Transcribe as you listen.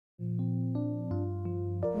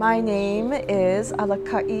My name is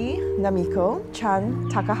Alakai Namiko Chan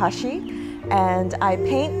Takahashi, and I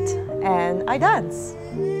paint and I dance.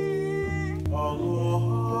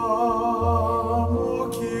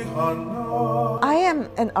 I am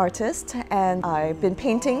an artist and I've been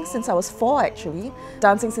painting since I was 4 actually,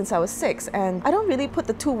 dancing since I was 6, and I don't really put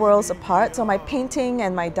the two worlds apart. So my painting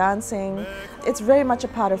and my dancing, it's very much a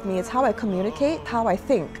part of me. It's how I communicate, how I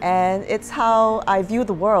think, and it's how I view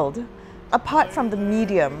the world. Apart from the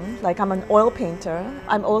medium, like I'm an oil painter,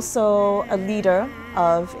 I'm also a leader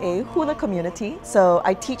of a hula community. So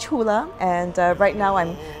I teach hula, and right now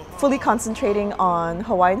I'm fully concentrating on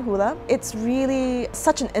Hawaiian Hula. It's really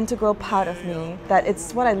such an integral part of me that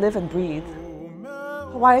it's what I live and breathe.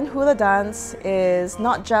 Hawaiian Hula dance is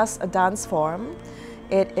not just a dance form,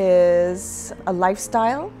 it is a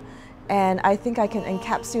lifestyle. And I think I can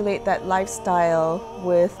encapsulate that lifestyle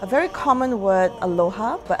with a very common word,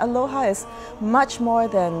 aloha. But aloha is much more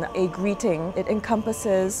than a greeting. It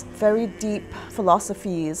encompasses very deep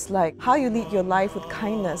philosophies like how you lead your life with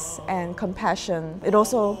kindness and compassion. It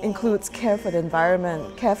also includes care for the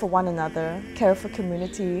environment, care for one another, care for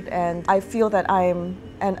community. And I feel that I'm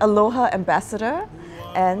an aloha ambassador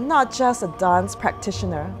and not just a dance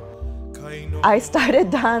practitioner. I started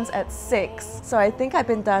dance at 6, so I think I've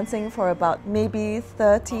been dancing for about maybe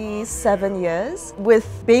 37 years,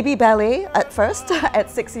 with baby ballet at first at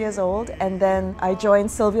 6 years old, and then I joined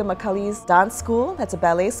Sylvia McCulley's dance school, that's a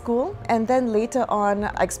ballet school, and then later on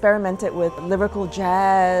I experimented with lyrical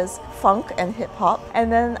jazz, funk and hip hop, and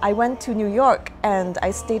then I went to New York and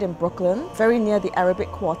I stayed in Brooklyn, very near the Arabic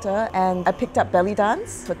Quarter, and I picked up belly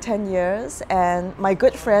dance for 10 years, and my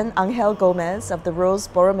good friend Angel Gomez of the Rose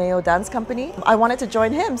Borromeo Dance Company, I wanted to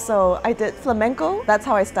join him, so I did flamenco. That's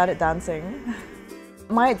how I started dancing.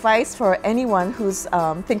 My advice for anyone who's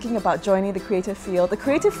thinking about joining the creative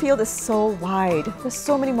field is so wide. There's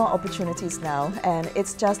so many more opportunities now, and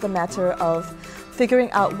it's just a matter of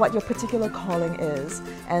figuring out what your particular calling is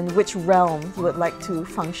and which realm you would like to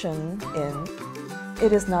function in.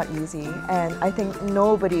 It is not easy, and I think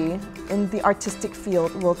nobody in the artistic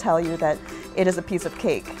field will tell you that it is a piece of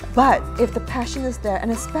cake. But if the passion is there, and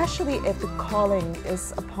especially if the calling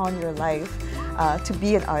is upon your life to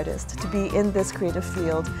be an artist, to be in this creative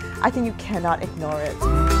field, I think you cannot ignore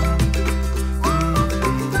it.